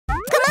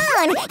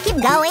on!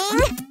 Keep going!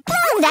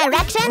 Wrong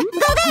direction!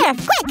 Go there!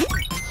 Quick!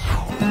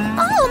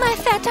 Oh, my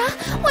feta!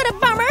 What a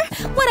bummer!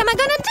 What am I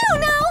gonna do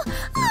now?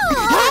 Oh.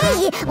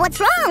 Hey! What's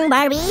wrong,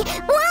 Barbie?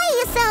 Why are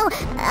you so,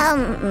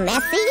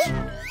 messy?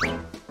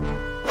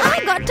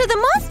 I got to the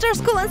monster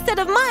school instead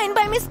of mine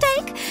by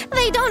mistake.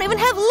 They don't even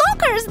have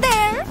lockers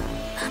there.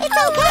 It's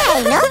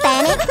okay, no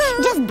panic.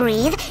 Just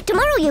breathe.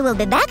 Tomorrow you will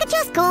be back at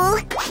your school.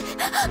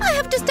 I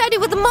have to study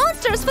with the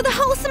monsters for the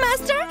whole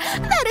semester.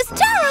 That is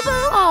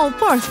terrible. Oh,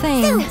 poor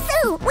thing.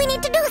 Sue, we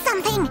need to do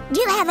something. Do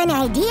you have any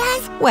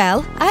ideas?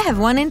 Well, I have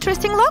one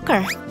interesting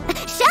locker.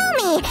 Show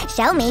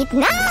me it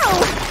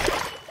now.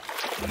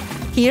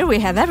 Here we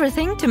have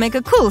everything to make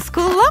a cool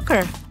school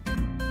locker.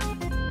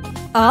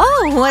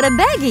 Oh, what a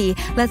baggie.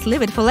 Let's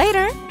leave it for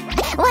later.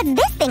 What's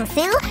this thing,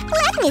 Sue?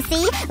 Let me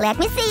see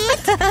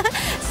it.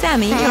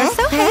 Sammy, you're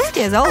so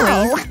hasty as always.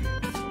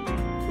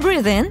 Oh.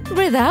 Breathe in,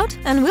 breathe out,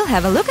 and we'll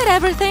have a look at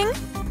everything.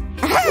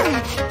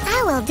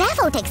 I will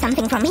defo take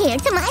something from here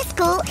to my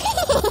school.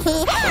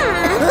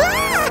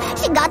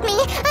 She got me.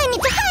 I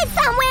need to hide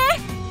somewhere.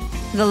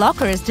 The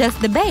locker is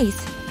just the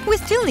base. We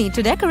still need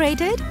to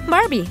decorate it.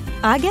 Barbie,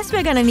 I guess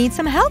we're gonna need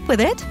some help with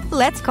it.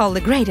 Let's call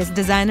the greatest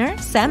designer,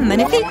 Sam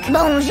Magnifique.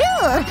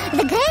 Bonjour!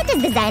 The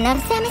greatest designer,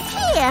 Sam, is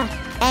here.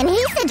 And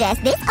he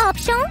suggests this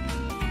option.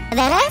 The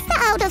rest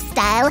are out of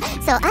style,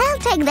 so I'll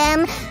take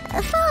them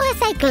for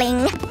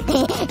recycling.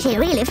 She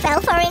really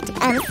fell for it,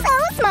 and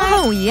so smart.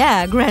 Oh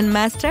yeah,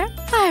 Grandmaster.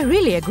 I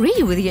really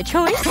agree with your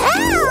choice.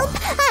 Help!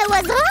 I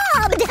was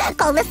robbed!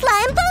 Call the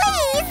slime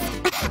police!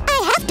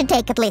 I have to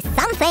take at least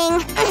something.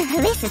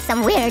 This is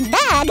some weird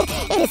bag.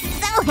 It is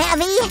so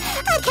heavy.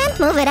 I can't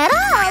move it at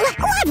all.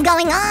 What's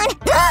going on?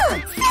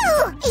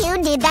 Sue! You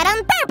did that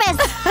on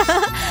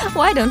purpose!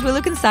 Why don't we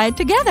look inside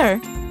together?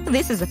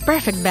 This is a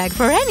perfect bag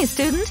for any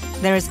student.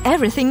 There is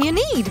everything you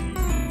need.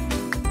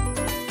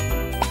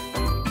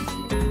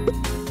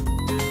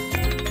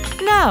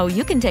 Now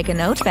you can take a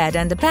notepad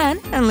and a pen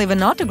and leave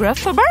an autograph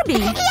for Barbie.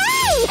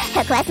 Yay!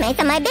 Her classmates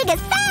are my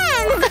biggest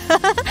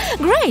fans!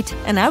 Great!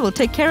 And I will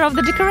take care of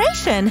the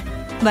decoration.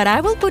 But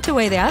I will put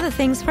away the other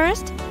things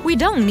first. We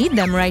don't need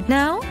them right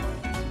now.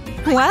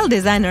 While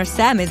designer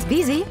Sam is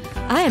busy,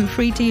 I am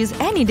free to use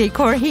any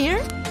decor here.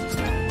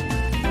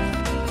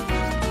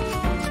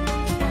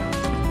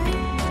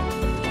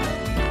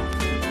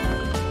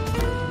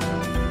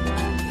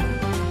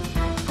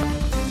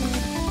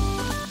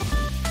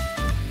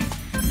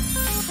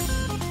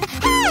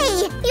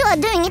 You are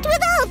doing it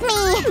without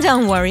me!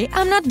 Don't worry,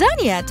 I'm not done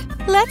yet.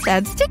 Let's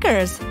add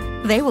stickers.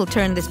 They will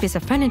turn this piece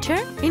of furniture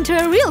into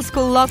a real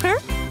school locker.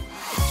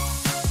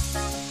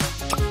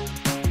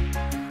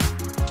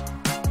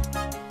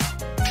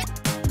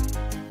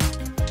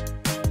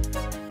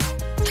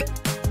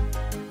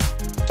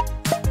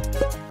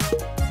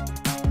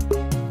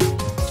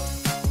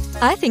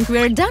 I think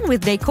we're done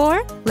with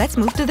decor. Let's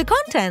move to the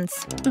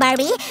contents.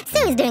 Barbie,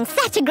 Sue is doing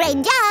such a great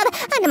job.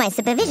 Under my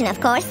supervision, of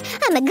course.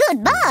 I'm a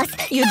good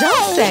boss. You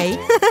don't say.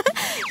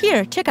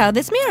 Here, check out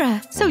this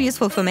mirror. So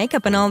useful for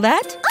makeup and all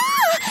that.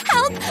 Oh,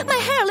 help! My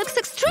hair looks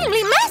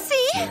extremely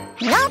messy.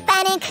 No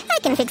panic. I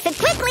can fix it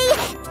quickly.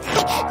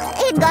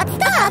 It got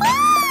stuck.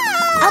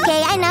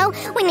 Okay, I know.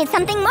 We need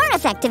something more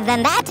effective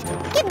than that.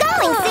 Keep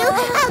going, Sue.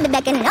 I'll be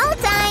back in no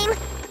time.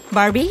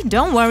 Barbie,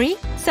 don't worry.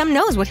 Sam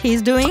knows what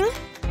he's doing.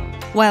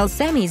 While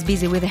Sammy is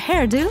busy with the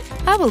hairdo,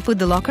 I will put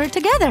the locker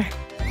together.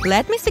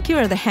 Let me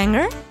secure the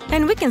hanger,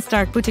 and we can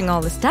start putting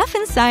all the stuff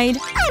inside.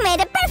 I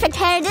made a perfect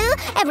hairdo.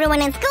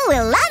 Everyone in school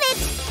will love it.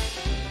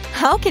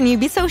 How can you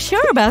be so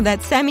sure about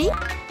that, Sammy?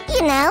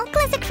 You know,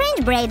 classic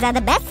fringe braids are the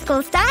best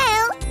school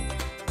style.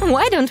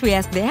 Why don't we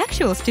ask the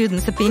actual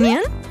student's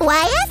opinion?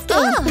 Why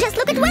asking? Just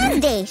look at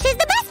Wednesday. She's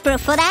the best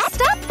proof for that.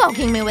 Stop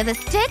poking me with a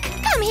stick.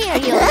 Come here,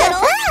 you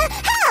little...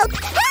 Help!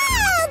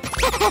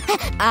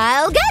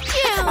 I'll get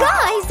you!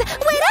 Guys,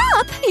 wait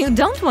up! You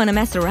don't want to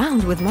mess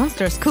around with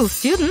monster school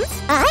students.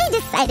 I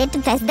decided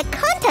to test the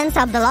contents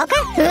of the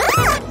locker.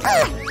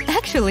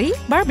 Actually,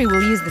 Barbie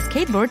will use the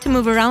skateboard to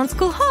move around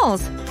school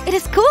halls. It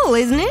is cool,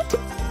 isn't it?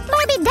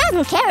 Barbie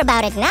doesn't care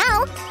about it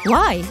now.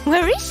 Why?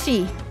 Where is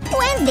she?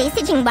 Wednesday's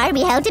teaching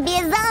Barbie how to be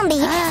a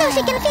zombie so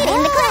she can fit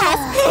in the class.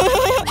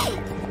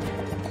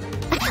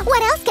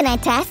 What else can I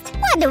test?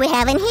 What do we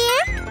have in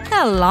here?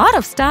 A lot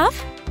of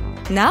stuff.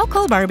 Now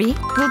call Barbie.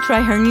 We'll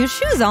try her new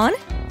shoes on.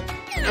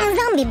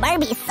 Zombie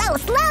Barbie is so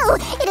slow.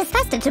 It is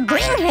faster to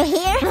bring her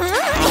here.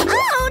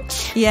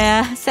 Ouch!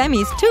 Yeah, Sammy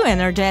is too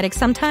energetic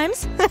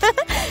sometimes.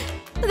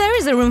 There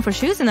is a room for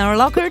shoes in our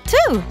locker,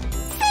 too.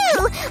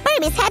 Sue,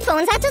 Barbie's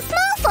headphones are too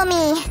small for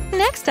me.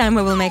 Next time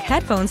we will make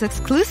headphones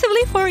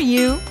exclusively for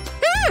you.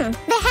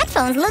 The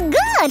headphones look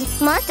good.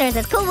 Monsters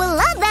at school will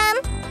love them.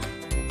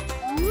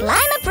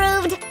 Slime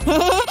approved.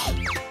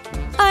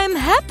 I'm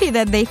happy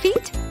that they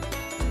fit.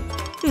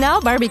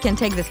 Now Barbie can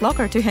take this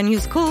locker to her new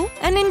school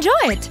and enjoy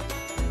it.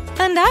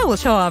 And I will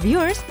show our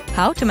viewers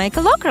how to make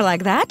a locker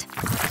like that.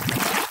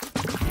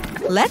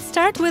 Let's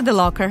start with the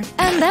locker,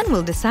 and then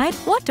we'll decide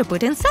what to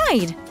put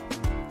inside.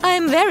 I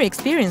am very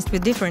experienced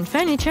with different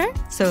furniture,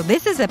 so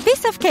this is a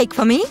piece of cake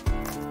for me.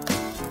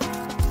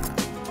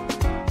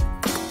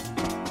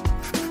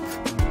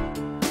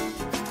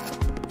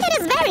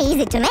 very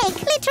easy to make.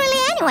 Literally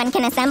anyone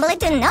can assemble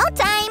it in no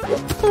time.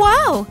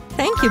 Wow!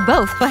 Thank you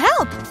both for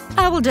help.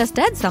 I will just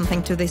add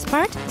something to this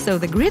part so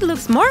the grid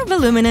looks more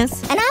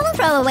voluminous. And I will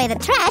throw away the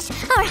trash.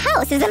 Our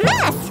house is a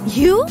mess.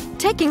 You?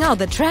 Taking out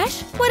the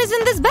trash? What is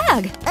in this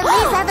bag? These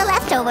are the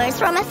leftovers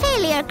from a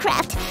failure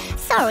craft.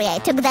 Sorry I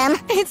took them.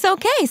 It's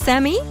okay,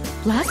 Sammy.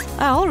 Plus,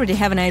 I already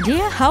have an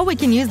idea how we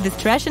can use this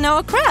trash in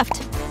our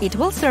craft. It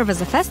will serve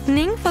as a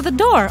fastening for the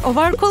door of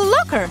our cool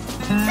locker.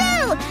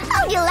 So,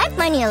 how do you like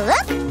my new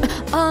look?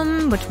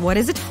 But what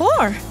is it for?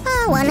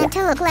 I wanted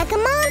to look like a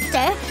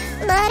monster,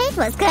 but it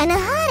was kinda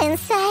hot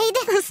inside.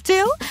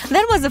 Still,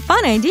 that was a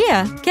fun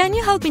idea. Can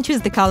you help me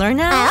choose the color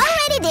now? I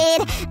already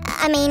did.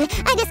 I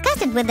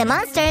discussed it with the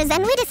monsters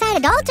and we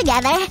decided all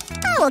together.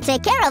 I will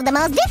take care of the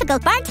most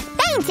difficult part,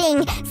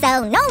 painting,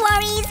 so no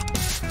worries.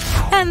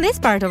 And this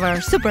part of our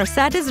super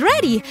set is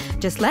ready.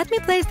 Just let me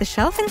place the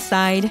shelf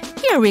inside.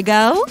 Here we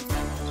go.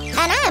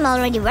 And I'm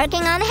already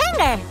working on a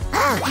hanger.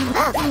 A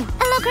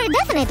locker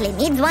definitely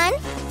needs one.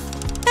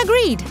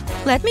 Agreed.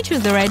 Let me choose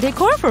the right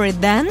decor for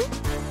it then.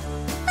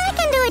 I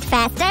can do it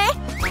faster.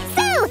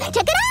 So,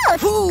 check it out.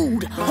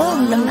 Food!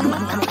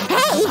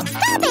 Hey,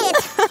 stop it!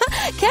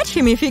 Catch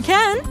him if you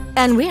can.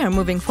 And we are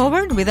moving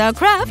forward with our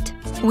craft.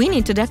 We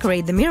need to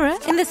decorate the mirror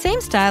in the same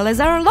style as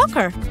our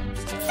locker.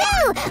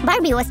 So,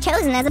 Barbie was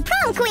chosen as a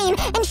prom queen,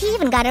 and she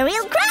even got a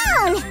real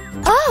crown.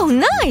 Oh,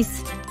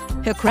 nice!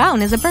 Her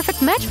crown is a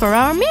perfect match for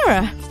our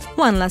mirror.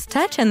 One last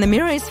touch and the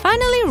mirror is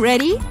finally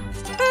ready.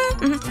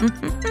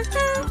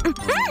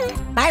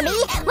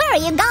 Barbie, where are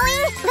you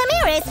going? The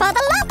mirror is for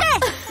the locker.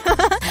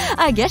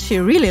 I guess she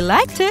really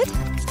liked it.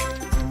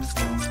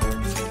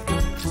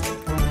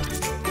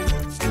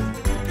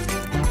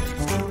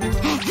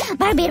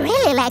 Barbie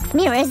really likes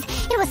mirrors.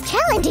 It was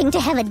challenging to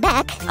have it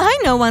back. I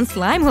know one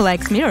slime who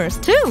likes mirrors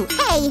too.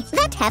 Hey,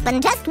 that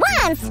happened just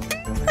once.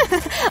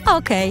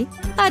 Okay,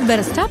 I'd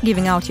better stop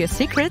giving out your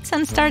secrets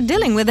and start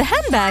dealing with the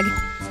handbag.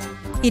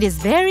 It is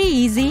very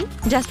easy.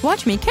 Just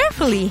watch me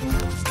carefully.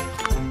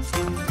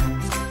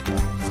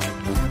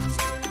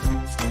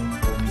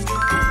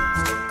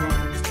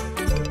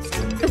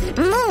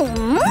 Moo,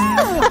 moo.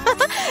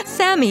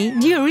 Sammy,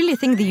 do you really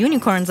think the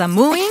unicorns are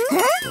mooing?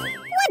 Huh?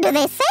 What do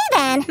they say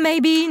then?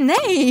 Maybe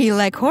neigh,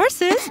 like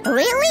horses.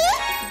 Really?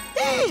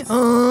 This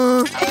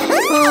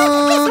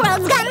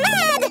world's gone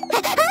mad!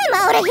 I'm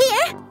out of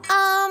here!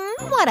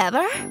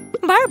 Whatever.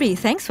 Barbie,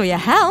 thanks for your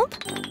help.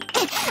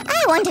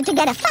 I wanted to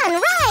get a fun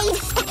ride!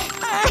 But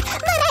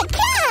I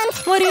can't!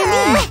 What do you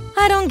mean?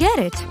 I don't get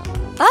it.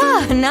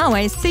 Ah, now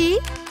I see.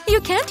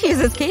 You can't use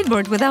a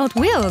skateboard without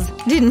wheels.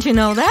 Didn't you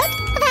know that?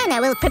 Then I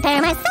will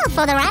prepare myself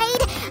for the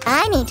ride.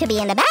 I need to be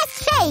in the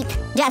best shape.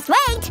 Just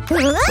wait.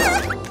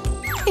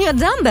 Your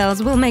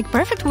dumbbells will make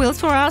perfect wheels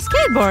for our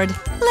skateboard.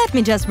 Let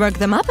me just work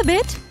them up a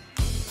bit.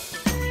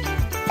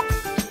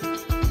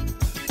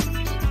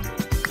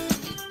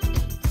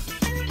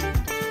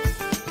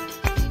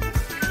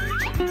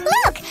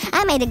 Look!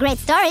 I made a great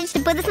storage to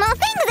put the small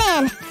things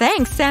in.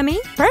 Thanks,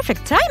 Sammy.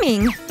 Perfect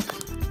timing.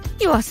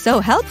 You are so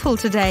helpful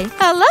today.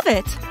 I love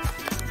it.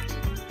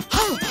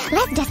 Hey,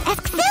 let's just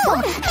ask Sue.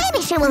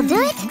 Maybe she will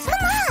do it.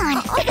 Come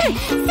on.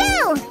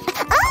 Sue!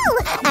 Oh,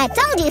 I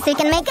told you Sue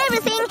can make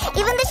everything,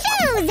 even the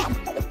shoes.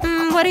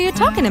 What are you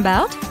talking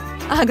about?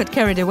 I got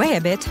carried away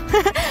a bit.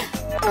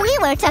 We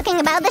were talking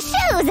about the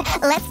shoes.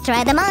 Let's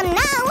try them on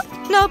now.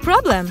 No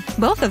problem.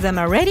 Both of them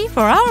are ready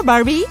for our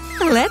Barbie.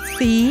 Let's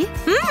see.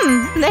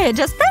 They're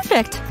just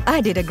perfect.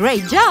 I did a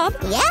great job.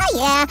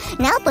 Yeah.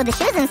 Now put the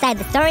shoes inside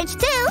the storage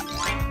too.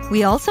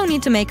 We also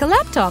need to make a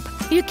laptop.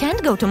 You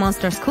can't go to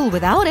Monster School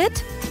without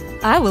it.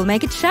 I will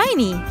make it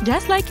shiny,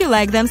 just like you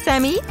like them,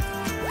 Sammy.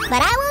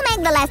 But I will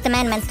make the last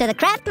amendments to the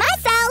craft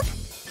myself.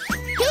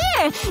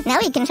 Here, now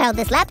you can show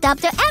this laptop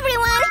to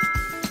everyone.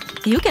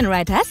 You can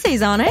write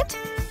essays on it.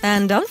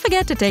 And don't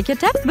forget to take your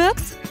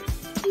textbooks.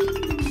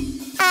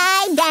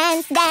 I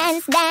dance.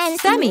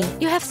 Sammy,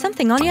 you have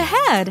something on your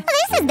head.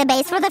 This is the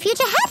base for the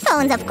future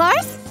headphones, of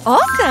course.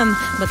 Awesome!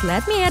 But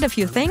let me add a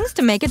few things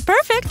to make it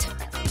perfect.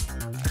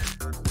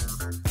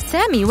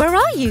 Sammy, where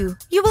are you?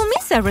 You will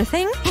miss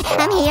everything.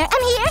 I'm here.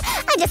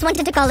 I just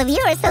wanted to call the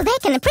viewers so they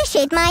can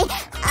appreciate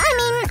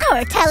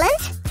our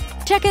talent.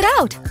 Check it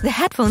out. The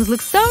headphones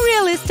look so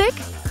realistic.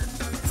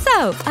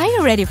 So, are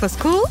you ready for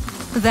school?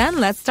 Then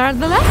let's start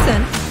the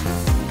lesson.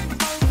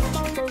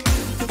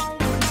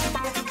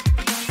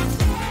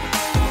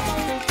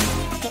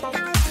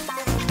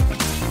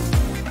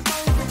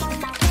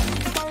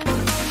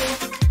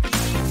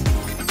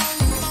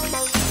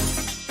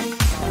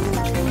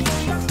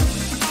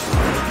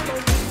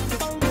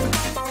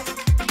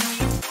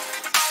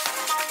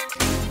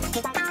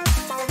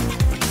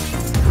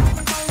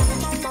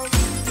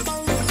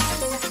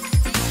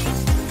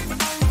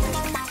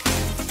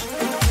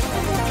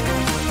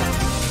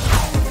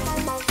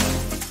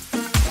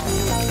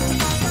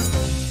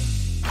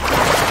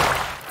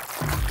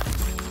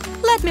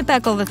 Let me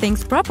pack all the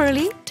things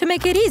properly to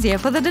make it easier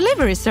for the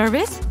delivery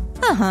service.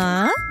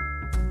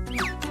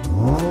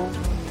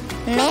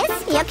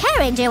 Miss, your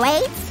carriage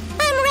awaits.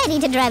 I'm ready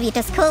to drive you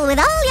to school with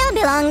all your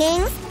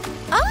belongings.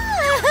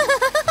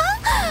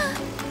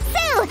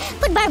 Sue,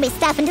 put Barbie's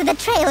stuff into the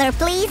trailer,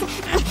 please.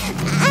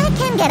 I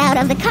can't get out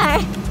of the car.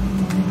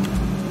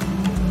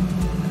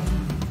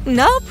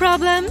 No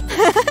problem.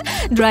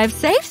 Drive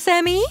safe,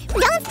 Sammy.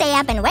 Don't stay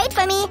up and wait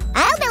for me.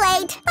 I'll be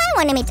late. I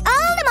want to meet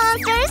all the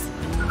monsters.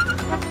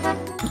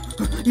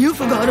 You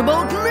forgot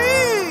about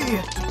me!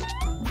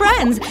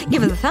 Friends,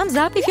 give us a thumbs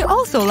up if you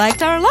also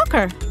liked our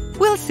locker.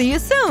 We'll see you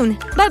soon.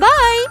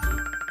 Bye-bye.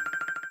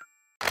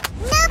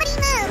 Nobody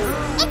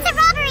moves. It's a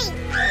robbery.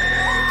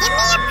 Give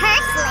me your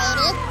purse,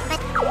 lady.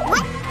 But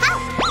what? How?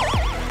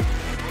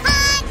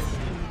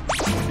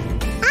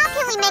 How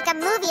can we make a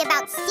movie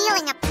about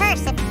stealing a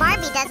purse if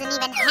Barbie doesn't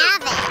even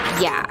have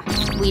it? Yeah,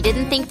 we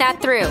didn't think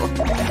that through.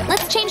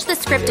 Let's change the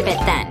script a bit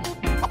then.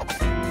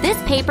 This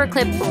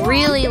paperclip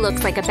really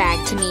looks like a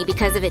bag to me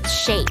because of its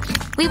shape.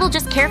 We will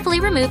just carefully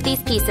remove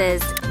these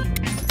pieces.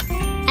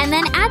 And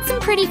then add some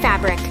pretty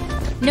fabric.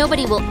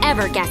 Nobody will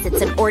ever guess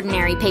it's an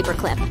ordinary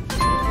paperclip.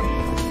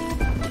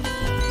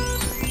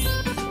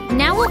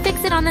 Now we'll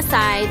fix it on the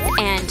sides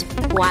and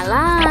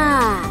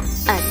voila!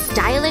 A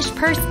stylish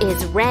purse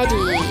is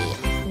ready.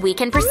 We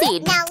can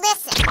proceed. Now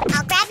listen,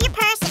 I'll grab your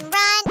purse and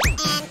run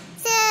and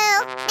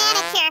Sue,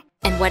 manicure.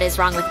 And what is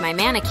wrong with my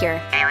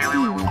manicure?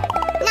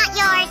 Not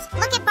yours.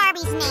 Look at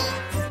Barbie's nails.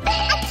 I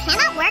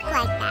cannot work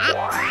like that.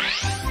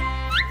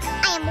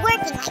 I am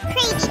working like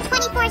crazy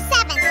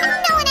 24/7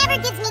 and no one ever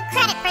gives me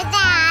credit for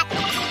that.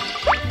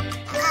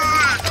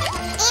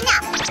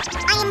 Enough.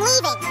 I am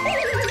leaving.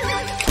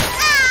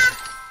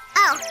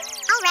 Oh,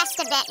 I'll rest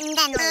a bit and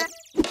then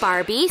leave.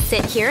 Barbie,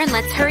 sit here and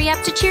let's hurry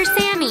up to cheer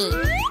Sammy.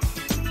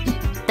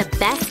 The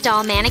best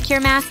doll manicure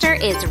master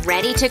is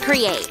ready to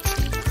create.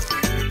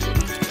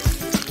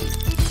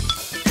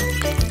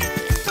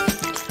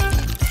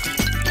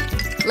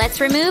 Let's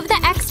remove the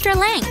extra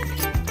length.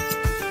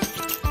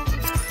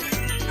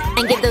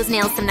 And give those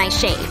nails some nice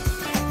shape.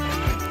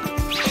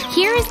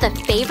 Here is the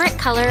favorite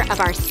color of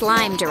our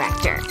slime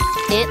director.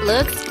 It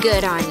looks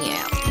good on you.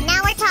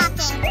 Now we're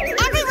talking.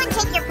 Everyone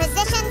take your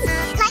positions.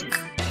 Lights,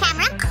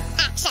 camera,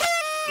 action.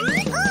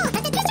 Ooh,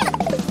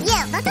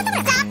 you,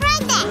 stop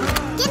right there.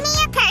 Give me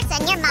your purse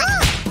and your money.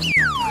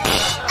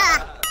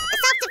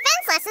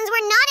 Self-defense lessons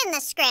were not in the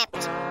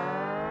script.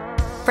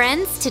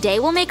 Friends, today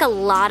we'll make a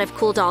lot of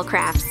cool doll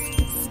crafts.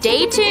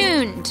 Stay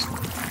tuned!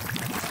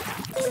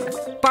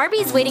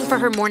 Barbie's waiting for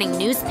her morning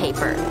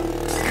newspaper.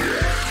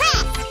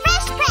 Press!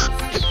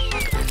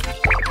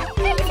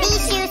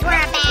 These shoes were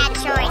a bad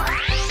choice.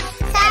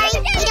 Sorry,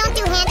 we don't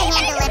do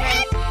hand-to-hand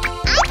delivery.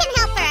 I can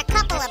help for a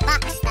couple of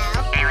bucks, though.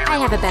 I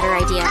have a better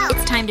idea. Oh.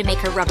 It's time to make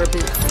her rubber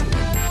boots.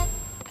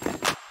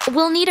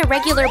 We'll need a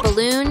regular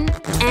balloon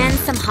and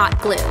some hot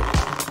glue.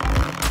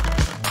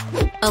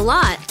 A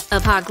lot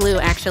of hot glue,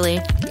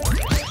 actually.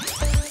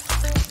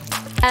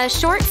 A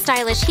short,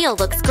 stylish heel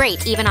looks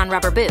great even on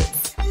rubber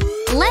boots.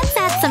 Let's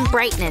add some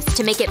brightness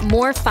to make it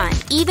more fun,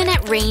 even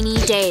at rainy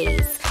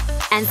days.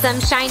 And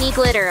some shiny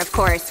glitter, of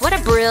course. What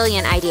a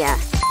brilliant idea.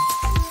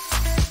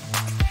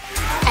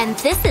 And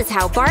this is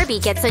how Barbie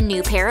gets a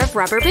new pair of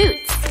rubber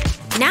boots.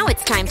 Now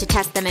it's time to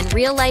test them in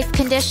real-life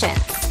conditions.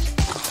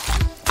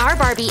 Our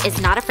Barbie is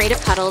not afraid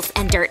of puddles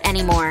and dirt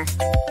anymore.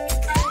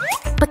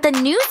 But the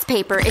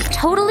newspaper is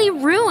totally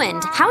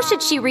ruined. How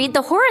should she read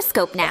the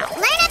horoscope now?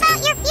 Learn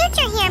about your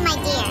future here, my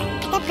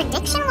dear. The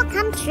prediction will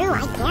come true,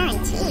 I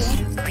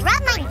guarantee.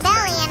 Rub my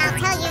belly and I'll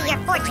tell you your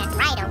fortune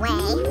right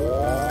away.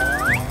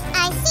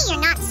 I see you're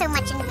not so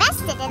much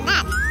invested in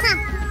that, huh?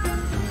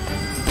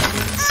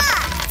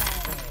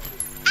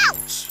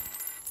 Ouch!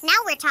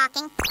 Now we're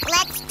talking.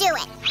 Let's do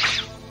it.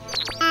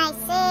 I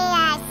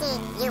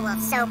see. You will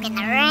soak in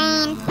the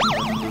rain.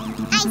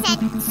 I said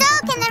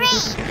soak in the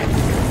rain.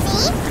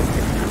 See?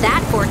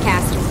 That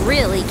forecast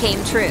really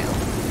came true.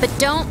 But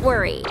don't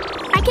worry.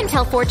 I can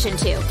tell fortune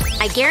too.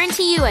 I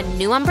guarantee you a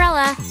new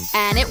umbrella,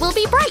 and it will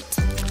be bright.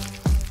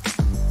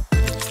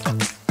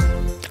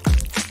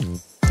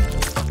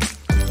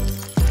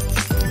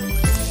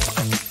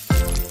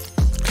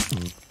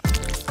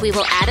 We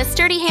will add a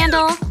sturdy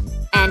handle,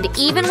 and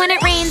even when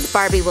it rains,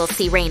 Barbie will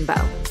see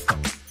rainbow.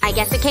 I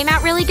guess it came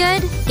out really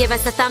good. Give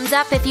us a thumbs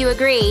up if you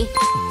agree.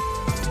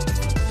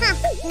 Huh,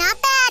 not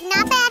bad,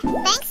 not bad.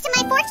 Thanks to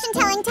my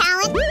fortune-telling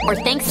talent. Or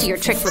thanks to your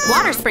tricks with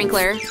water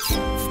sprinkler.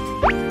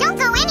 Don't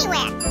go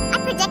anywhere. I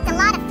predict a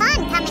lot of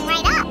fun coming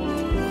right up.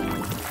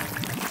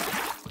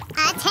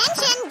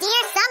 Attention,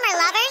 dear summer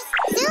lovers.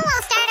 Soon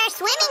we'll start our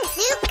swimming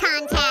soup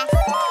contest.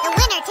 The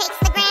winner takes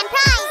the grand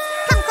prize.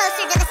 Come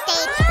closer to the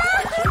stage.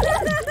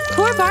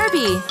 Poor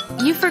Barbie.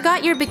 You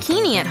forgot your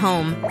bikini at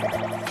home.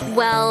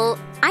 Well,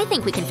 I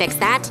think we can fix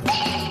that.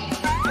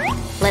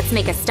 Let's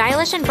make a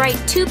stylish and bright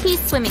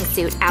two-piece swimming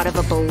suit out of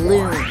a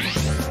balloon.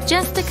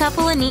 Just a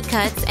couple of neat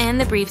cuts and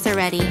the briefs are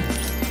ready.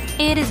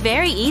 It is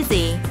very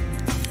easy.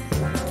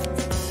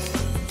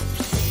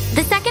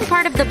 The second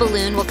part of the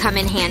balloon will come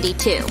in handy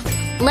too.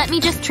 Let me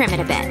just trim it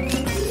a bit.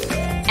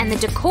 And the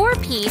decor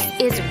piece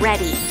is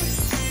ready.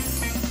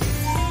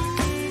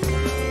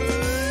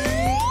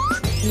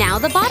 Now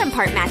the bottom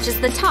part matches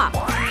the top.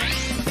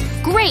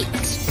 Great!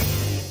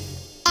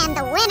 And And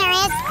the winner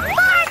is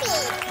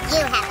Barbie! You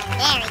have a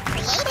very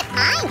creative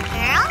mind,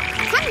 girl.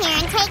 Come here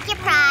and take your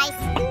prize.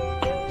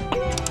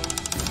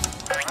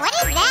 What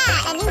is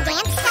that? A new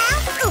dance style?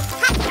 Ooh,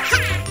 ha, ha.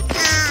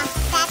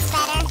 That's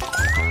better.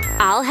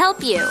 I'll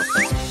help you.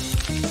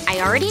 I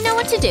already know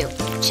what to do.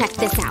 Check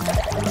this out.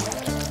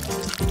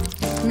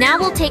 Now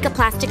we'll take a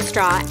plastic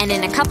straw, and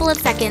in a couple of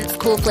seconds,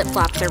 cool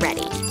flip-flops are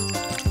ready.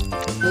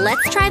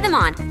 Let's try them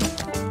on.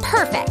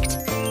 Perfect.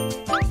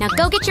 Now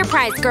go get your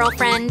prize,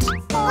 girlfriend.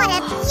 What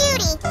a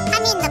beauty! I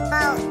mean the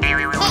boat. Hey,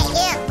 you,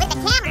 with the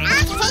camera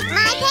on, take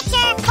my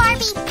picture.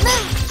 Barbie,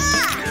 move.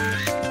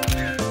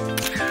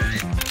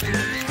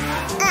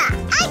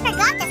 I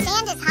forgot the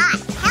sand is hot.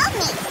 Help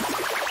me.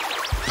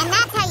 And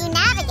that's how you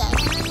navigate.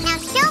 Now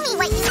show me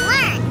what you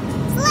learned.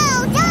 Slow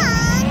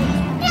down.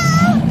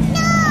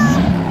 No.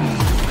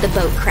 The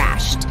boat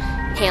crashed.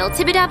 Hail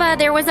Tibidaba,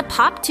 there was a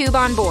pop tube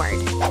on board.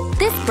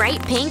 This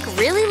bright pink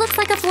really looks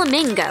like a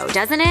flamingo,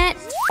 doesn't it?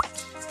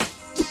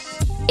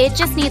 It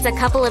just needs a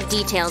couple of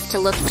details to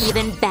look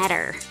even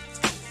better.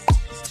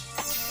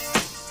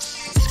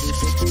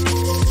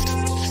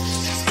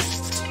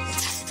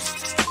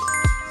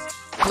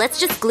 Let's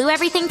just glue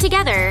everything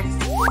together.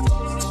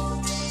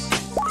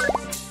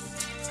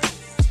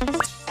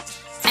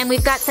 And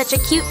we've got such a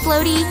cute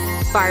floaty.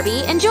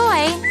 Barbie,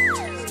 enjoy!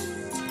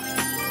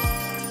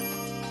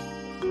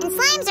 And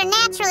slimes are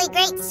naturally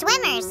great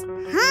swimmers.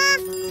 Huh?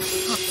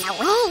 It's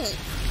away.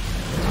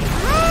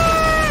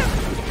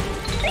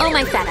 Oh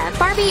my feta,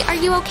 Barbie, are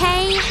you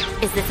okay?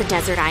 Is this a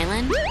desert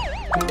island?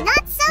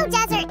 Not so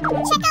desert.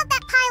 Check out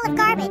that pile of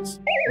garbage.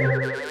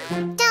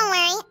 Don't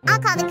worry, I'll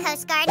call the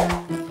Coast Guard.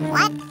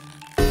 What?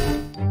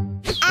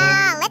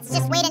 Let's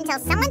just wait until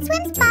someone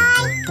swims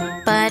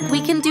by. But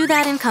we can do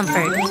that in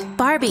comfort.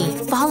 Barbie,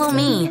 follow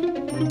me.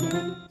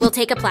 We'll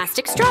take a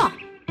plastic straw.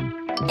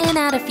 And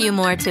add a few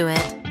more to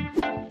it.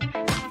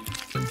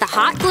 The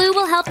hot glue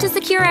will help to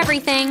secure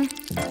everything.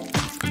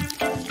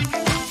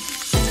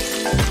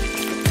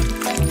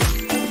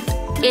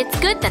 It's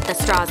good that the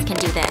straws can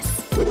do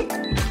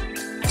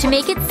this. To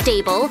make it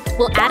stable,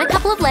 we'll add a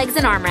couple of legs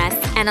and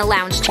armrests, and a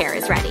lounge chair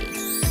is ready.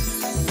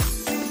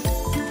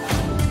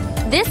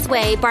 This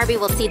way, Barbie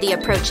will see the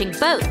approaching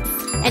boats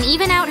and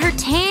even out her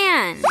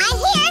tan. I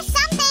hear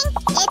something!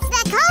 It's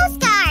the Coast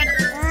Guard!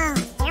 Ugh,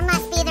 there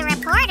must be the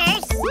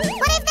reporters.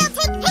 What if they'll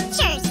take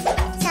pictures?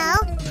 So,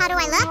 how do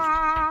I look?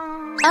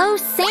 Oh,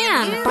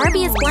 Sam!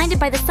 Barbie is blinded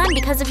by the sun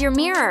because of your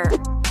mirror.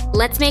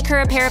 Let's make her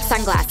a pair of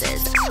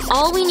sunglasses.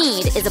 All we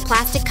need is a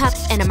plastic cup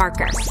and a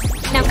marker.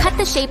 Now cut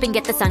the shape and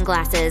get the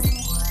sunglasses.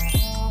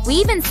 We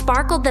even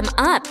sparkled them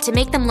up to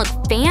make them look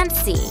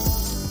fancy.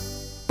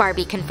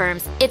 Barbie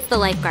confirms it's the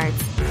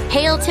lifeguards.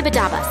 Hail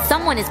Tibidaba,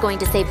 someone is going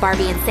to save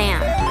Barbie and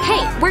Sam.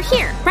 Hey, we're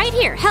here, right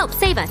here. Help,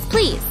 save us,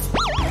 please.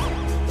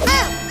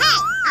 Oh, hey,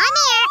 I'm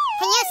here.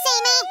 Can you see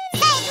me?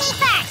 Save me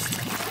first.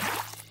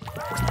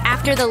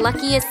 After the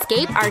lucky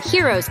escape, our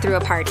heroes threw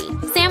a party.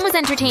 Sam was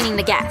entertaining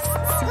the guests.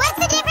 What's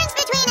the difference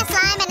between a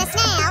slime and a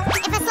snail?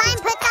 If a slime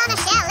puts on a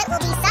shell, it will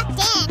be sucked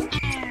in.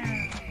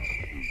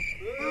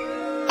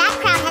 That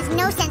crowd has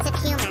no sense of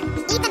humor,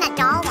 even a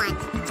dull one.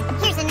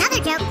 Here's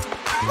another joke.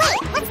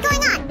 Wait, what's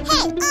going on?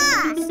 Hey,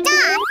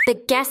 stop! The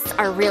guests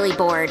are really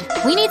bored.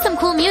 We need some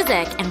cool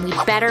music, and we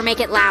better make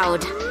it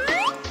loud.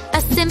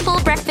 A simple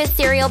breakfast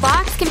cereal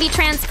box can be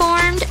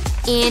transformed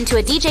into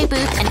a DJ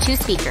booth and 2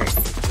 speakers.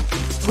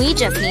 We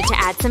just need to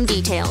add some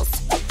details.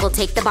 We'll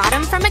take the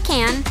bottom from a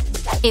can.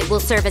 It will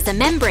serve as a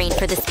membrane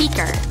for the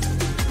speaker.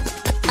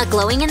 A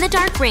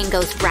glow-in-the-dark ring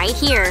goes right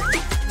here.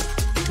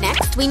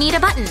 Next, we need a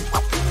button.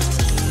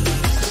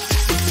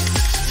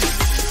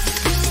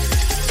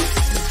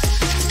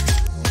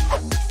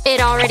 It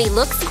already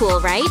looks cool,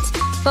 right?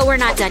 But we're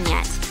not done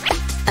yet.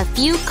 A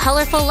few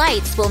colorful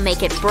lights will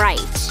make it bright.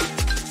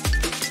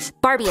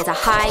 Barbie is a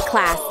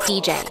high-class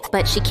DJ,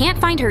 but she can't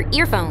find her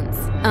earphones.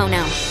 Oh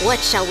no, what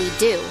shall we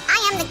do?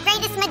 I am the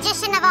greatest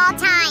magician of all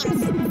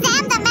times,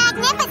 Sam the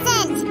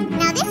Magnificent!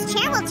 Now this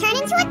chair will turn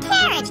into a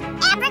carriage!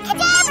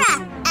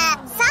 Abracadabra!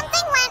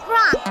 Something went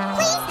wrong.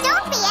 Please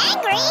don't be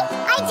angry.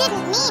 I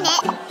didn't mean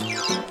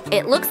it.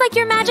 It looks like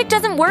your magic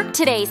doesn't work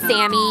today,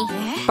 Sammy.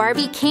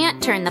 Barbie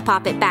can't turn the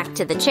poppet back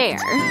to the chair,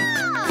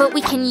 but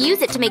we can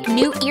use it to make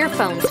new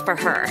earphones for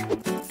her.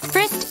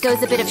 First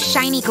goes a bit of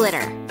shiny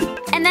glitter,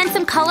 and then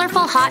some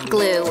colorful hot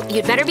glue.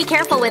 You'd better be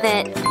careful with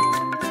it.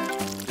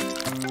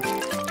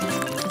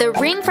 The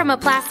ring from a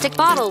plastic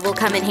bottle will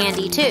come in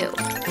handy too.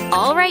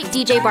 All right,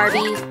 DJ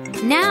Barbie,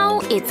 now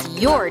it's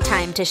your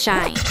time to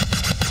shine.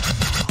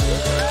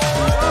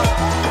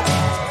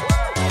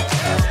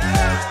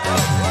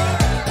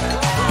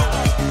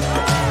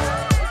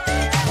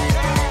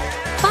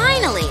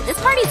 Finally, this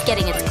party's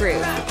getting its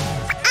groove.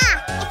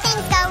 If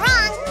things go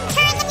wrong,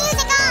 turn the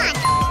music on.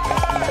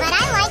 But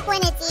I like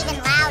when it's even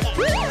louder.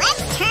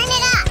 Let's turn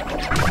it up.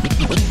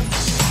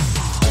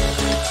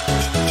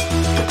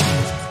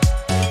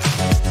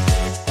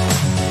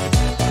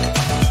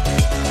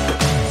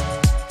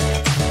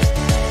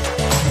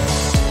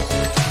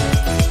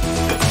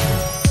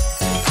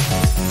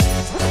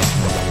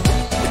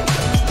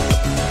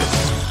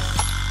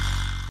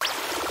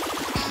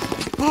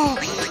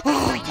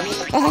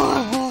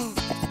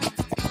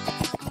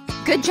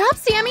 Good job,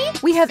 Sammy!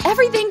 We have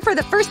everything for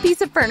the first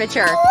piece of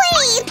furniture.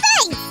 Wait,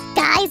 thanks!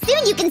 Guys,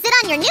 soon you can sit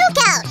on your new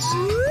couch.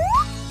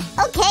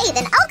 Okay,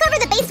 then I'll cover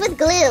the base with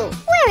glue.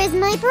 Where is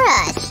my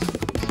brush?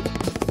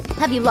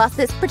 Have you lost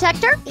this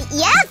protector?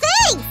 Yeah,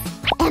 thanks!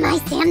 Am I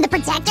Sam the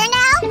Protector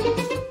now?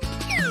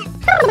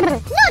 No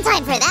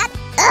time for that.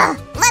 Ugh,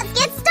 let's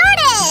get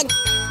started!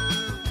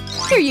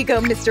 Here you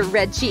go, Mr.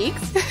 Red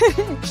Cheeks.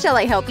 Shall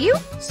I help you?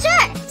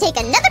 Sure, take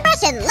another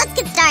brush and let's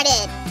get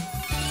started.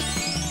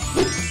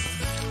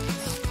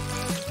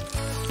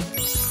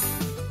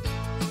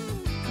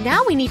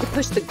 Now we need to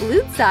push the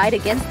glued side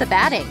against the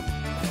batting.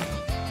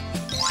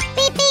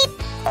 Beep, beep.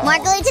 More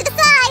glue to the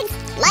sides.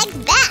 Like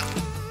that.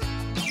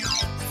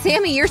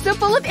 Sammy, you're so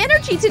full of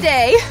energy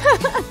today!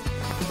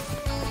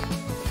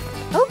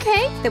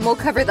 Okay, then we'll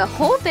cover the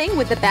whole thing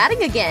with the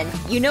batting again.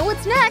 You know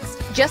what's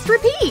next. Just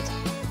repeat.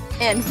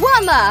 And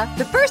voila!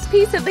 The first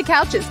piece of the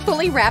couch is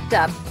fully wrapped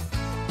up.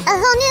 A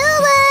whole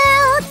new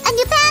world. A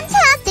new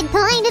fantastic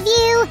point of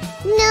view.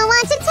 No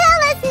one to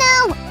tell us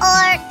no.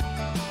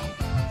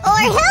 Or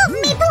help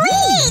me,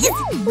 please!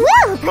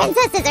 Woo!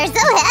 Princesses are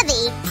so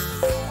heavy.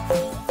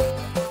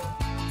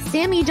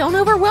 Sammy, don't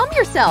overwhelm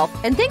yourself.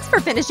 And thanks for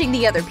finishing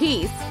the other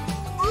piece.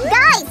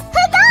 Guys!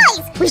 Hey,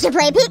 guys! We should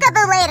play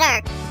peekaboo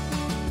later.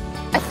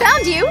 I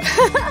found you!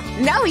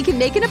 Now we can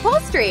make an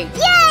upholstery.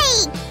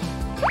 Yay!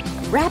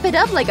 Wrap it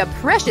up like a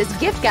precious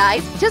gift,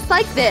 guys. Just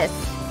like this.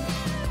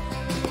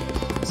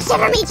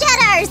 Shiver me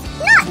cheddars!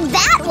 Not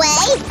that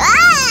way!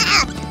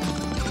 Ah!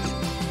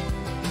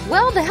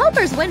 Well, the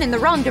helpers went in the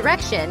wrong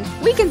direction.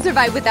 We can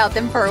survive without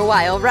them for a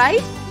while, right?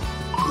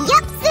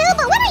 Yup, Sue,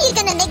 but when are you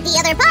gonna make the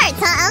other parts,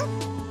 huh?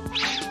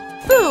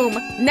 Boom!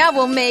 Now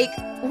we'll make…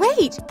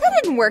 Wait, that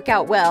didn't work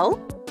out well.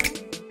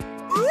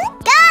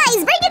 Guys,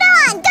 bring it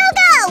on! Go,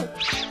 go!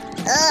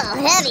 Ugh,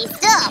 heavy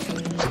stuff.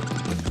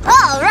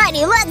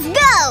 Alrighty, let's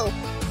go!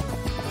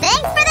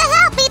 Thanks for the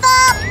help, people!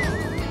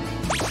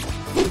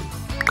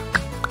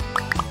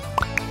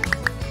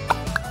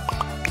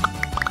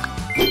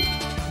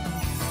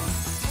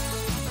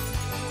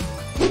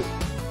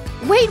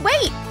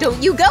 Wait!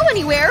 Don't you go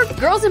anywhere!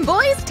 Girls and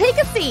boys, take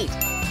a seat!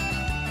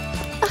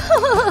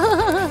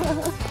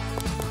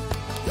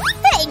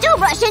 Hey, don't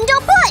rush and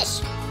don't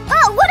push!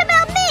 Oh, what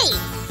about me?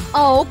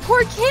 Oh,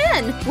 poor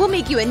Ken! We'll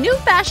make you a new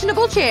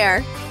fashionable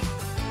chair.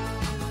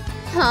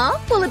 Huh?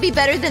 Will it be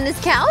better than this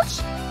couch?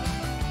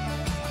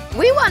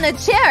 We want a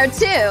chair,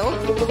 too!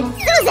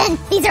 Susan!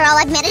 These are all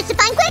I've managed to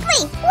find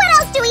quickly! What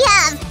else do we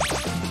have?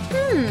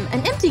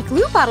 An empty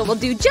glue bottle will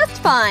do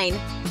just fine.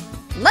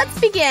 Let's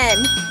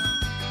begin!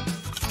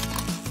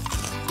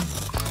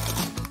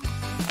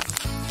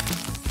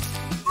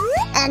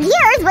 And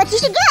here's what you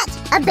should get!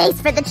 A base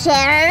for the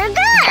chair.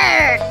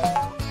 Grrr!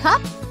 Huh?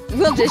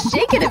 We'll just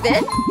shake it a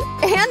bit.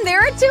 And there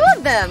are two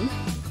of them!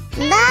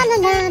 La la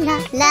la la,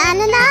 la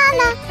la la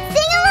la.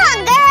 Sing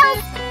along, girls!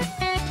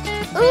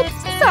 Oops,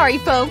 sorry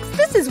folks.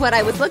 This is what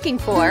I was looking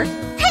for.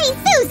 Hey,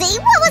 Susie,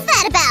 what was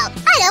that about?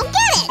 I don't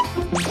get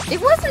it!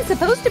 It wasn't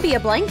supposed to be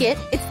a blanket.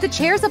 It's the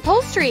chair's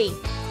upholstery.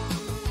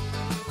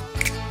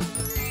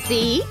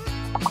 See?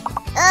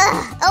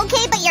 Ugh,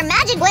 okay, but your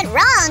magic went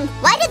wrong.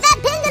 Why did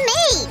that pin to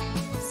me?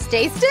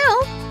 Stay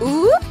still.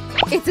 Ooh,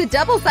 it's a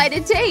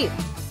double-sided tape.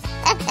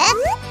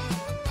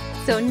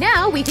 So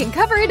now we can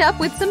cover it up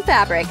with some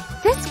fabric.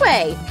 This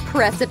way.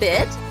 Press a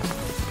bit.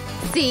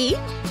 See?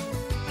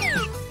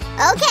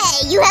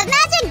 Okay, you have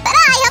magic, but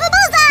I have a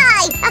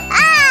bullseye!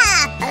 Ha-ha!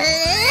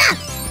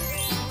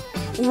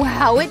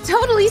 Wow, it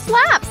totally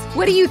slaps!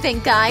 What do you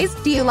think, guys?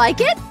 Do you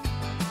like it?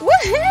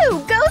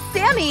 Woohoo! Go,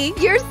 Sammy!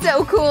 You're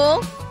so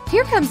cool!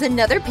 Here comes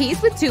another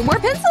piece with 2 more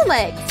pencil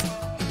legs.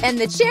 And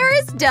the chair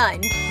is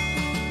done.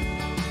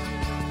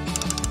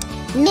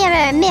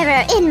 Mirror,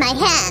 mirror in my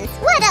hands,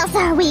 what else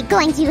are we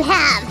going to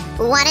have?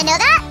 Wanna know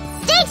that?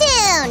 Stay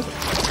tuned!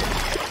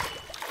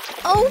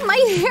 Oh, my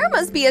hair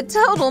must be a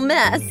total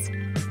mess.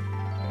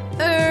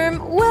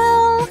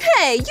 Well…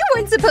 Hey, you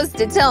weren't supposed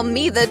to tell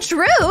me the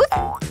truth!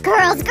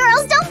 Girls,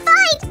 don't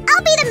fight!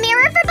 I'll be the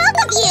mirror for both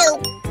of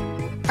you!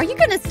 Are you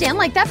gonna stand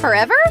like that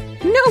forever?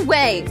 No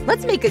way!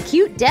 Let's make a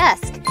cute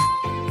desk.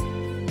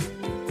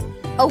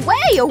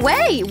 Away,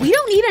 away! We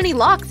don't need any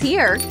locks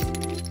here.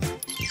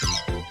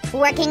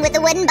 Working with the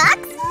wooden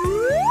box?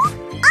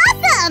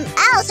 Awesome!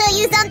 I'll show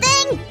you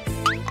something!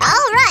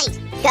 Alright,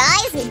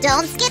 guys,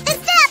 don't skip the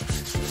step!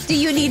 Do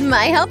you need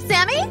my help,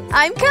 Sammy?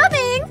 I'm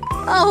coming!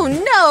 Oh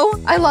no!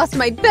 I lost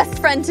my best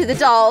friend to the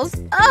dolls!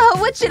 Oh,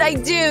 what should I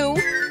do?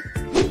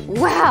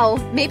 Wow,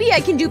 maybe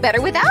I can do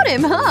better without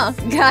him, huh?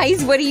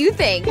 Guys, what do you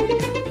think? Not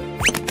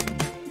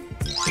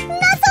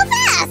so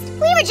fast!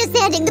 We were just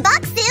sanding the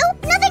box, Sue!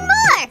 Nothing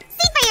more!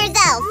 See for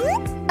yourself!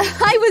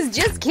 I was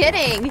just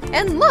kidding!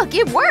 And look,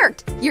 it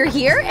worked! You're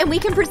here, and we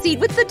can proceed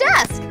with the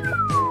desk!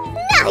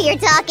 Now you're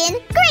talking!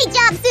 Great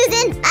job,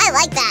 Susan! I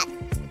like that!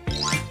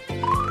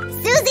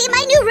 Susie,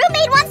 my new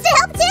roommate wants to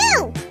help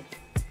too!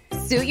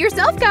 Suit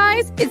yourself,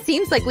 guys! It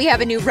seems like we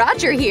have a new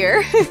Roger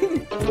here.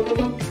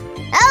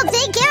 I'll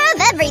take care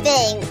of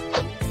everything!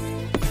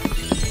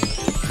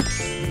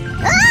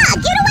 Ah!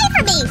 Get away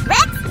from me!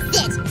 Rex,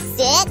 sit!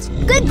 Sit!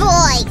 Good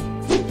boy!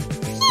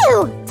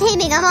 Phew!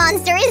 Taming a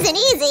monster isn't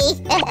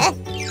easy!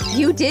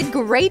 You did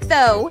great,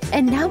 though!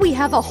 And now we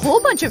have a whole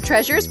bunch of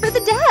treasures for the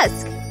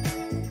desk!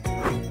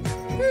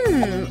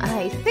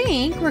 I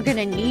think we're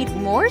gonna need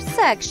more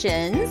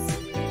sections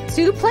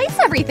to place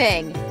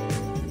everything!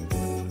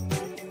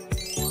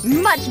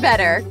 Much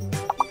better!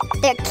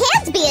 There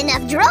can't be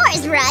enough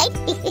drawers, right?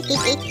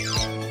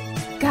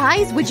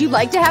 Guys, would you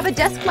like to have a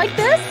desk like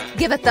this?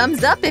 Give a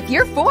thumbs up if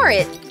you're for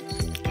it!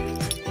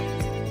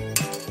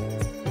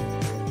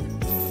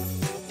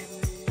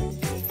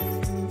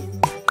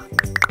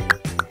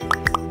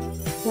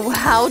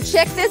 Wow,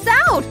 check this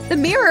out! The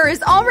mirror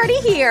is already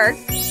here!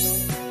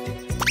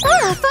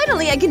 Ah,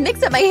 finally I can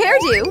mix up my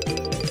hairdo!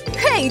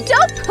 Hey,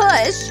 don't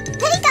push!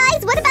 Hey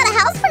guys, what about a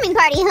housewarming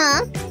party,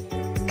 huh?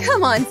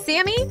 Come on,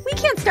 Sammy! We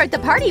can't start the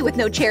party with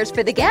no chairs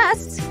for the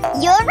guests!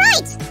 You're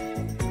right!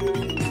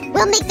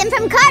 We'll make them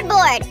from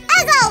cardboard,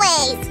 as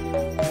always!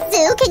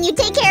 Sue, can you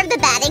take care of the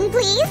batting,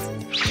 please?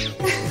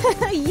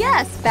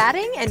 Yes,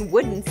 batting and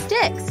wooden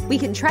sticks. We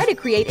can try to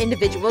create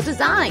individual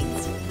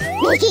designs.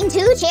 Making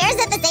 2 chairs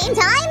at the same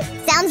time?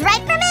 Sounds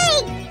right for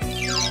me!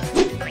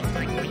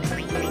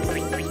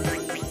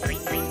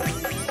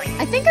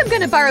 I think I'm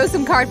gonna borrow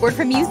some cardboard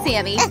from you,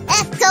 Sammy.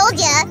 Told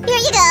ya! Here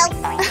you go!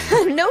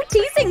 No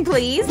teasing,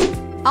 please!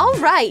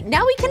 Alright,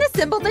 now we can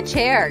assemble the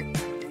chair.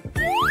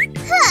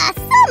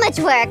 So much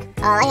work!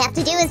 All I have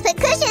to do is put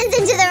cushions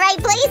into the right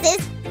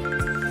places.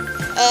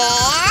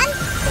 And…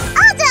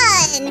 all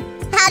done!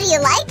 How do you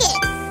like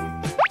it?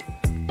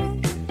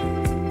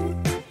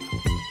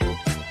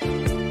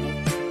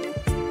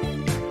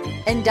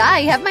 And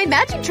I have my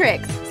magic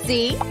tricks,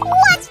 see?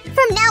 What?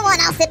 From now on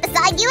I'll sit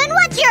beside you and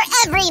watch your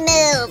every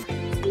move!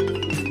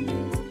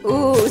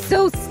 Ooh,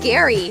 so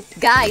scary.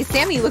 Guys,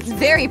 Sammy looks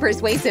very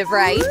persuasive,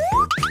 right?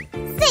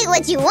 Say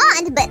what you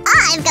want, but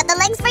I've got the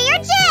legs for your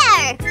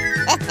chair!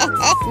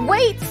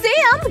 Wait,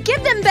 Sam!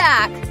 Give them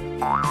back!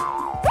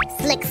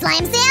 Slick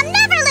Slime Sam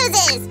never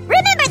loses!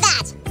 Remember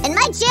that! And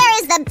my chair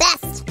is the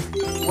best!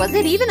 Was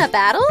it even a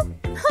battle?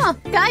 Huh,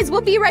 guys,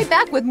 we'll be right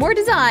back with more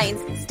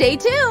designs. Stay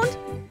tuned!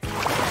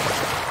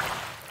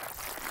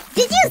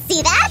 Did you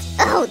see that?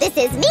 Oh, this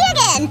is me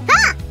again!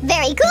 Ha!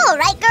 Very cool,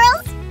 right,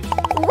 girls?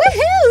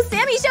 Woohoo!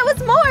 Sammy, show us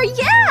more!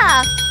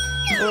 Yeah!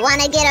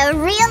 Wanna get a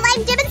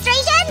real-life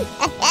demonstration?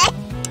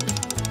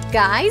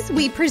 Guys,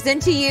 we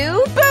present to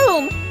you…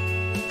 boom!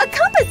 A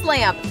compass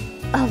lamp!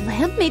 A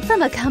lamp made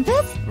from a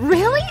compass?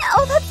 Really?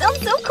 Oh, that sounds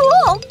so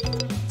cool!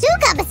 2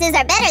 compasses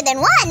are better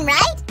than 1,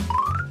 right?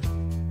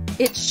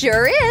 It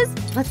sure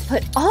is! Let's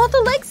put all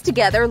the legs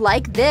together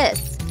like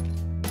this.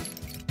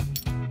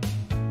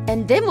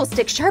 And then we'll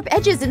stick sharp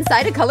edges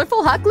inside a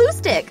colorful hot glue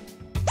stick.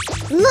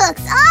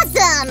 Looks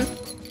awesome!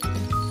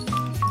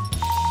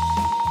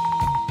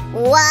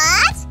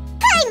 What?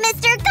 Hey,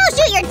 mister, go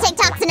shoot your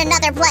TikToks in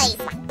another place!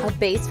 A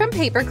base from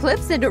paper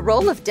clips and a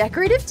roll of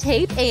decorative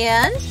tape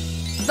and…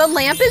 the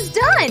lamp is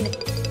done!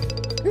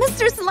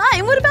 Mr.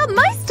 Slime, what about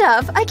my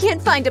stuff? I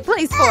can't find a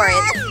place for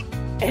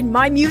it. And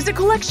my music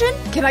collection?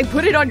 Can I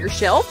put it on your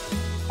shelf?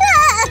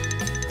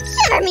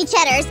 Shiver me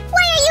cheddars!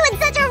 Why are you in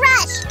such a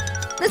rush?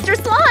 Mr.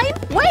 Slime,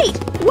 wait!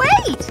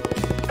 Wait!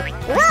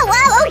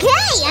 Whoa,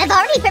 okay! I've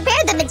already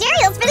prepared the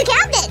materials for the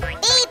cabinet!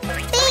 Beep,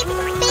 beep,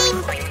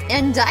 beep!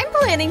 And I'm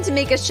planning to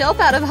make a shelf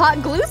out of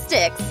hot glue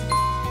sticks.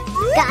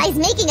 Guys,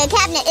 making a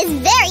cabinet is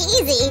very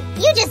easy.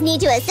 You just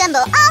need to assemble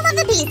all of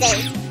the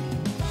pieces.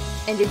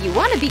 And if you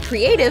want to be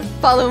creative,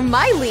 follow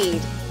my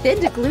lead.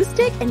 Bend a glue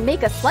stick and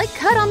make a slight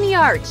cut on the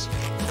arch.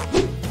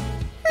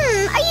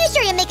 Are you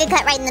sure you make a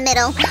cut right in the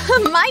middle?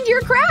 Mind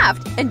your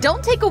craft! And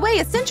don't take away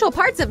essential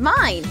parts of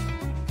mine.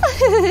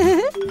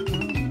 Hey,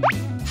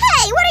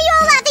 what are you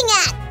all laughing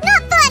at?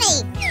 Not funny!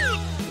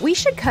 We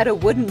should cut a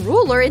wooden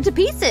ruler into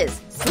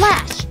pieces.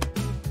 Slash!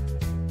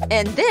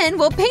 And then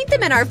we'll paint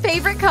them in our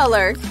favorite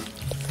color.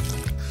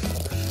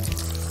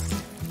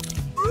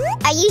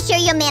 Are you sure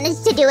you'll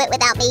manage to do it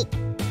without me?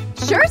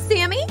 Sure,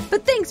 Sammy,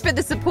 but thanks for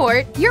the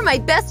support. You're my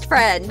best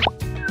friend.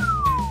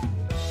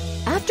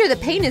 After the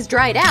paint is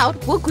dried out,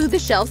 we'll glue the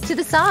shelves to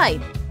the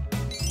side.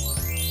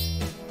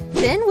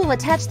 Then we'll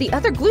attach the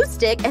other glue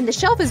stick and the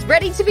shelf is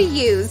ready to be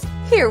used.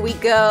 Here we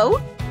go.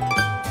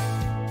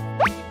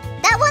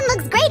 That one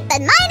looks great,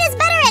 but mine is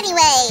better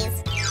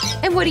anyways.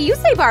 And what do you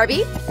say,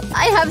 Barbie?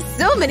 I have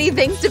so many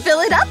things to fill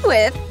it up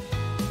with.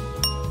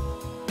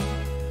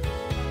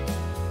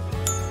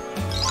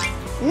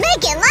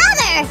 Make it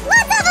louder!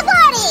 Let's have a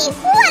party!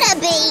 What a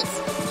beat!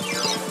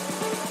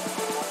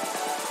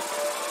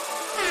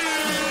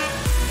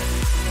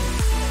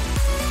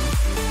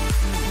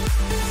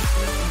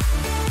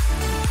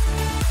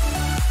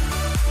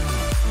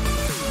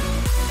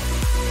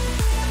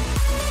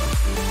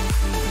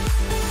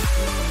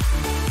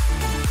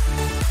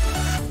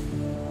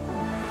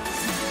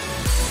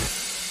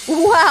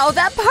 Wow,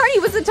 that party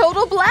was a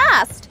total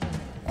blast!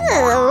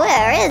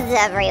 Where is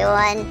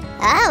everyone?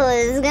 I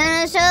was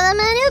gonna show them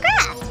a new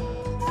craft.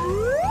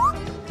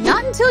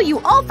 Not until you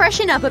all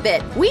freshen up a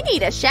bit. We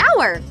need a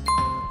shower.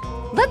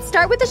 Let's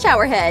start with the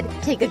shower head.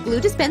 Take a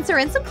glue dispenser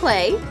and some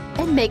clay,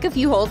 and make a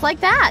few holes like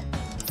that.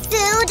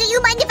 Sue, do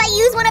you mind if I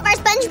use one of our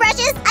sponge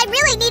brushes? I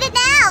really need it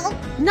now!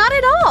 Not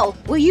at all!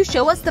 Will you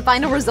show us the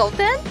final result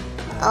then?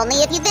 Only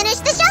if you finish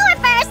the shower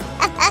first!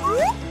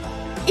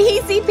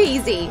 Easy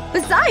peasy!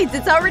 Besides,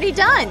 it's already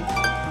done!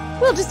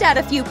 We'll just add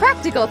a few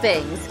practical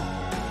things.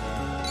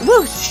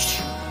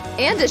 Whoosh!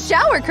 And a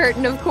shower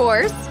curtain, of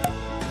course!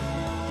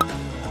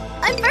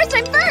 I'm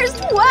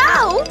first!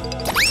 Wow!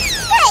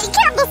 Hey,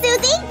 careful,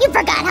 Susie! You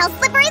forgot how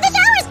slippery the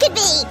showers could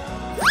be!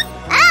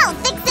 I'll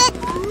fix it!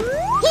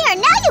 Here,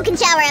 now you can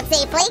shower up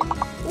safely!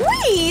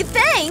 Whee!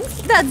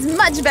 Thanks! That's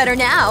much better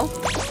now!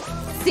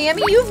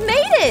 Sammy, you've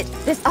made it!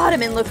 This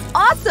ottoman looks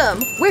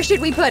awesome! Where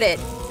should we put it?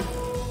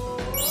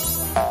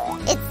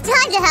 It's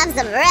time to have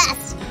some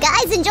rest!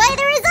 Guys, enjoy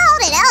the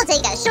result and I'll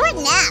take a short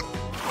nap!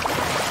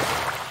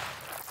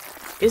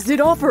 Is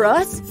it all for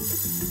us?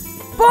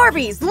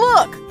 Barbies,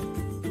 look!